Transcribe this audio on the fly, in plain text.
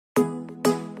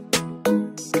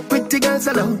pretty girls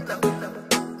alone.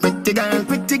 Pretty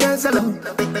girls alone.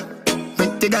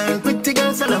 Pretty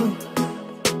girls alone.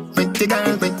 Pretty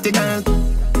girl.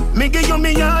 Me give you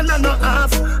me all and no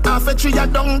half. Half a tree a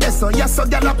down there, so yes, so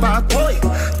gyal a park, boy.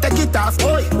 Take it off,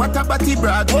 boy. What a body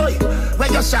brag, boy.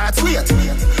 Where your shots, wait.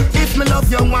 If me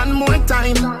love you one more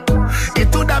time,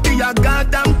 it woulda be a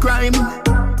goddamn crime.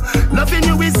 Loving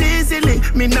you is easily,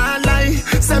 me not lie.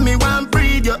 Say me want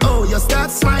breathe you, oh, you start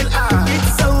smile, ah.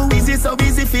 It's so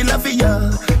easy, feel love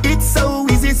ya. It's so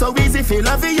easy, feel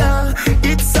love ya.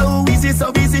 It's so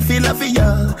easy, feel love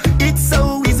ya. It's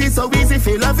so easy,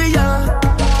 feel love ya.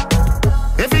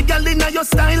 Every girl in your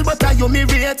style, but I you me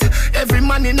rate. Every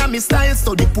man in a me style,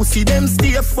 so the pussy them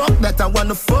stay. Fuck that, I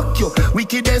wanna fuck you.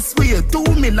 Wickedest way, 2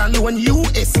 million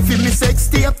US. Feel me sex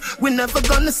tape, we never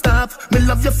gonna stop. Me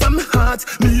love you from my heart,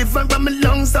 me liver and my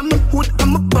lungs, and my hood,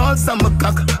 and my balls, and my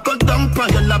cock. Go down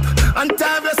on your lap, and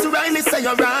Tyrus Riley say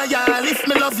you're royal. If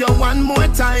me love you one more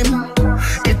time,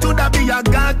 it woulda be a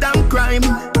goddamn crime.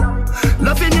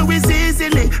 Loving you is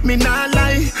easily, me not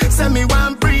lie. Say me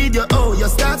want breathe you, oh, you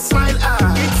start smile,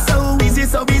 ah.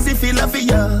 It's so easy, feel love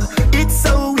ya. It's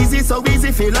so easy,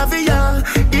 feel love ya.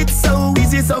 It's so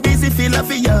easy, feel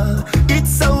love ya. It's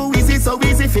so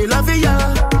easy, feel love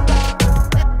ya.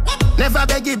 Never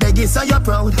beggy, so you're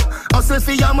proud. Hustle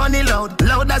for your money loud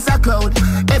as a crowd.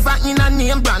 Ever in a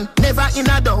name brand, never in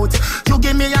a doubt. You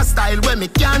give me a style where me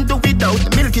can't do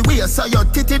without. Milky Way, so your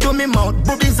titty do me mouth,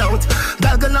 boobies out.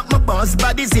 Gargle up my boss,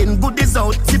 body's in, goodies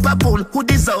out. Zip a pull,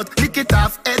 hoodies out, lick it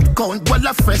off, head count.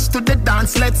 Bola fresh to the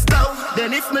dance, let's go.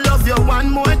 Then if me love you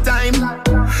one more time,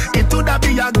 it woulda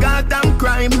be a goddamn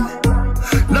crime.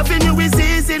 Loving you is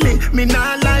easily, me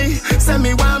not lie. Say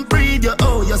me want breathe you,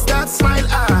 oh, you start smile,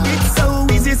 ah. It's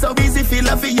so easy, feel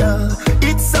love ya.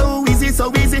 It's so easy,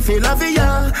 feel love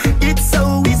ya. It's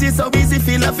so easy,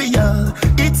 feel love ya.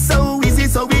 It's so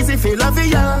easy, feel love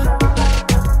ya.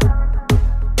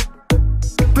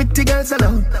 Pretty girls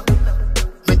alone.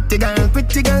 Pretty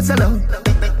girls alone.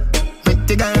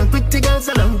 Pretty girls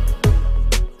alone.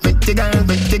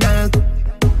 Pretty girl.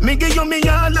 Me give you me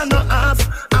all and no half.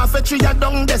 Half a tree a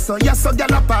down there, so yes, so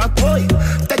gyal a park, boy.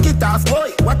 Take it off,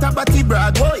 boy. What a body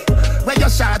brag, boy. Where your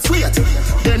shots, wait.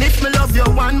 Then if me love you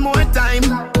one more time,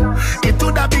 it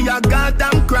woulda be a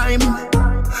goddamn crime.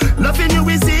 Loving you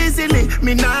is easily,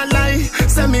 me not lie.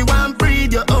 Say me want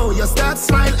breathe you, oh, you start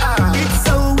smile, ah. It's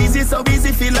so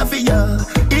easy, feel love ya.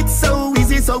 It's so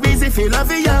easy, feel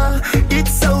love ya.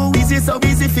 It's so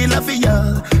easy, feel love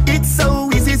ya. It's so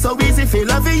easy, feel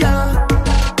love ya.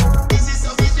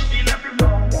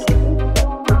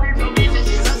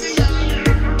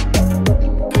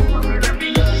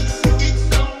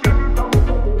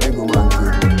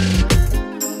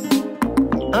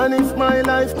 And if my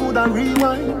life could have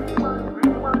rewind,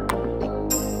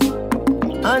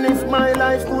 and if my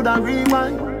life could have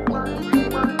rewind,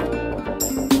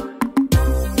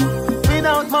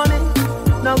 without money,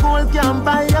 no gold can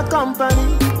buy a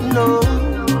company, no.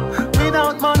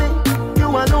 Without money, you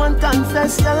alone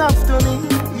confess your love to me,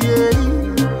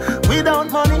 yeah.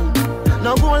 Without money,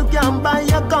 no gold can buy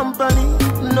a company,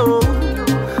 no.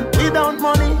 Without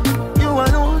money, you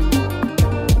alone.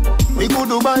 We could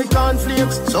do buy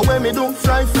cornflakes, so when me do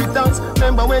fry fritters.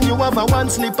 Remember when you have a one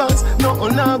slippers?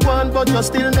 Nothing not one, but you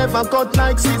still never cut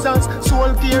like scissors.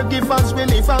 Soul caregivers, we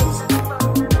live us.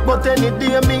 But any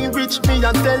day me rich, me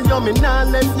and tell you me nah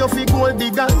left you fi gold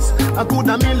diggers. I could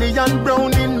a million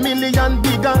brown in million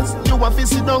biggers. You have to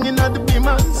sit down in the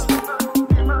beamers.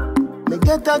 Me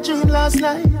get a dream last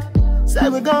night, say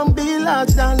we gon' be large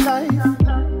than life.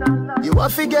 You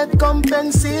have to get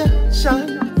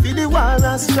compensation for the war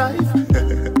and strife.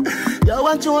 You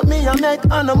want to me I make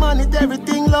on the monetary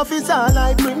thing. Love is all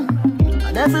I bring.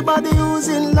 And everybody who's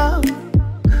in love,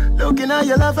 looking at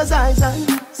your lover's eyes and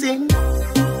sing.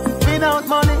 Without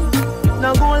money,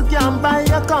 no gold can buy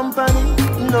a company,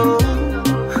 no.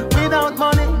 Without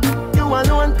money, you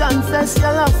alone confess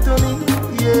your love to me,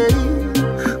 yeah.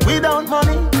 Without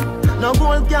money, no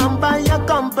gold can buy a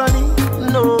company,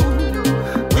 no.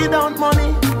 Without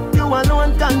money, you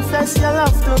alone confess your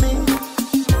love to me.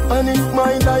 And if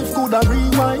my life could have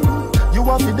rewind, you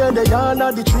have to dead the yarn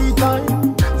of the 3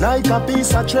 times. Like a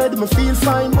piece of thread, me feel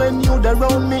fine when you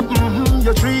around me,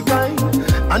 you're 3 kind.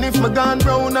 And if me gone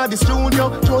round at the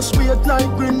studio, just wait like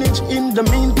Greenwich in the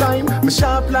meantime. Me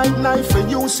sharp like knife for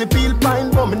you, see peel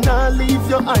pine. But me nah leave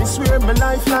you, I swear my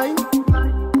lifeline.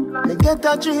 Me get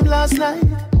a dream last night,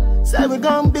 say we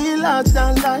gon' be large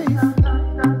than life.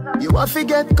 You have to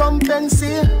get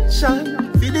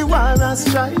compensation for the war and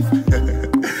strife.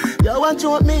 You want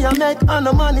to me, I make on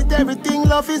the monetary thing.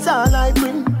 Love is all I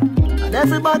bring. And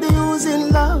everybody who's in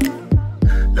love,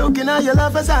 Looking at your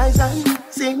lover's eyes and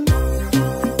sing.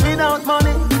 Without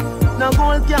money, no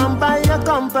gold can buy a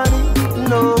company.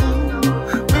 No,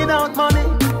 without money,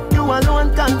 you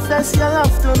alone confess your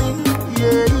love to me.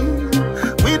 Yeah,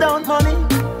 without money,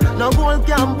 no gold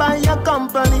can buy a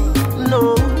company.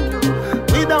 No,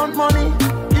 without money,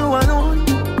 you alone.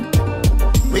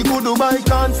 We could do buy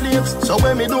cornflakes, so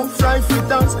when me do fry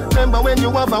fritters. Remember when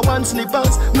you have a one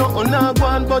slippers? Nothing not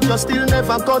one, but you still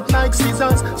never cut like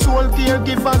scissors. Soul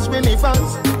caregivers, winners.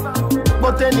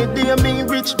 But any day me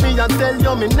rich, me I tell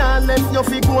you me nah left you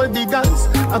fi gold diggers.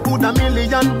 I could a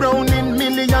million brown in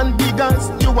million diggers.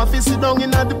 You a fi sit down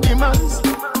in a the beamers.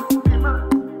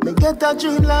 Me get a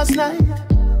dream last night,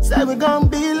 say we gon'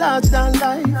 be large than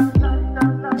life.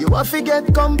 You a fi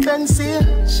get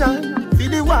compensation for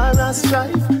the war and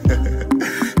strife.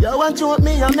 You want to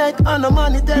me I make on the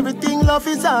money, everything love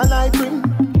is all I bring.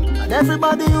 And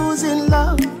everybody who's in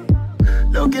love,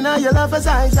 looking at your lover's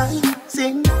eyes and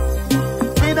sing.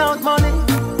 Without money,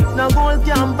 no gold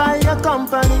can buy a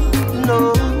company.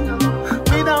 No,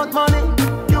 without money,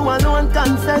 you alone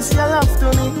confess your love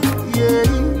to me. Yeah,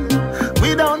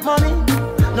 without money,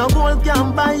 no gold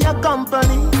can buy a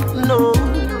company. No,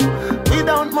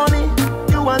 without money,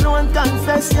 you alone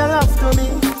confess your love to me.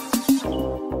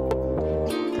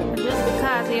 Just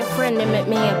because your friend they make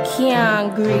me I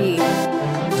can't grieve.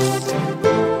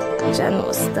 John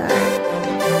no star.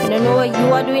 I don't know what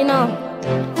you are doing now.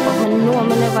 But me know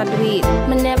me never do it.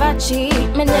 Me never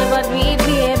cheat, me never do it,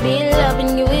 baby.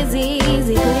 Loving you is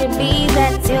easy. Could it be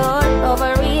that you're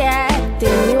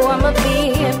overreacting? You are my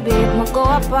baby, me go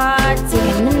a party.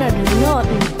 Me not do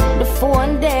nothing, the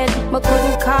phone dead. Me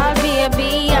couldn't call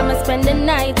baby. I'ma spend the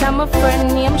night, I'm a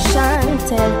friend named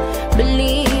Chantel.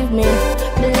 Believe me,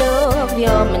 me love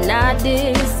you, me not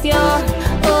diss you.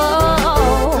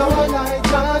 Oh, don't like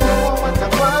I know what I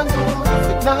want to.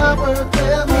 If not work,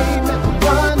 tell me.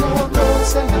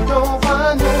 And I don't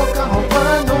want no, come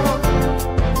on, no.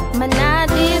 Man, I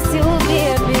diss you,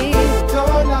 baby.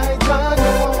 Don't like I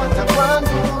know what I want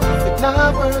to. If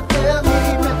not work, tell me,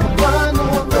 make a want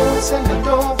no. And I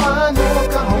don't want no,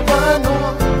 come on,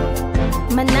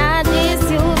 no. Man, I diss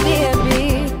you, baby.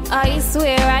 I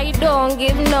swear I don't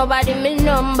give nobody my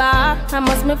number. I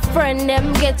must my friend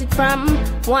them get it from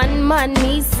one man.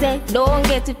 Me say don't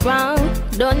get it wrong.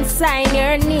 Don't sign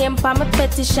your name for my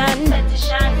petition.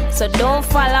 So don't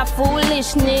follow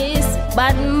foolishness.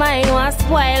 Bad mind want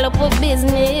spoil up a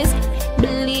business.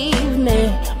 Believe me,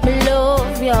 me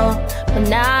love you, but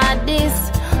not this.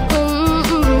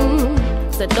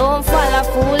 So don't follow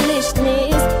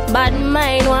foolishness. Bad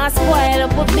mind want spoil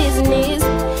up a business.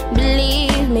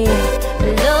 Believe me,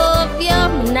 me love you,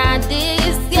 but not this.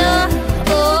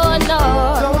 Oh no.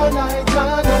 Don't like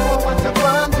I know what I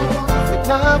want to. If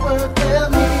not work, tell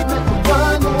me, make a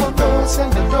want no.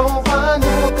 And I don't want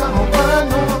no, come on,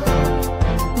 no.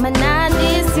 Man, I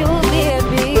diss you,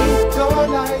 baby. Don't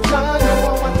like I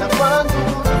know what I want to.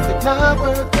 If not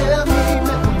work, tell me,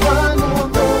 make a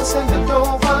want no. And I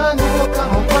don't want no,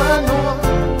 come on, no.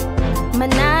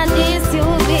 Man, I diss you,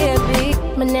 baby.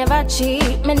 Me never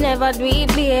cheat, me never do it,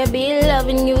 baby.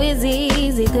 Loving you is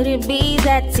easy. Could it be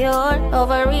that you're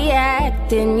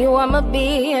overreacting? You are my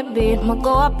baby, me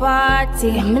go a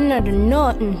party. Me not do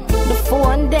nothing, the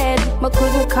phone dead. Me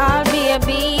couldn't call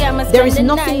baby. There is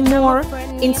nothing more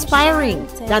inspiring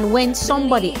than when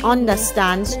somebody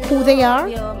understands who they are,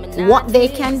 what they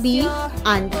can be,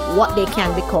 and what they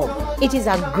can become. It is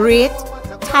a great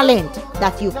talent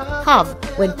that you have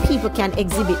when people can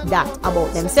exhibit that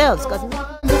about themselves.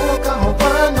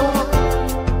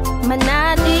 Man,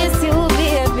 I diss you,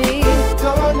 baby.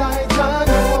 Don't like I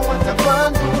know what I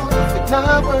want to. If it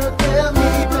not work, tell me,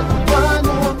 make a want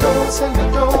no. And I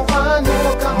don't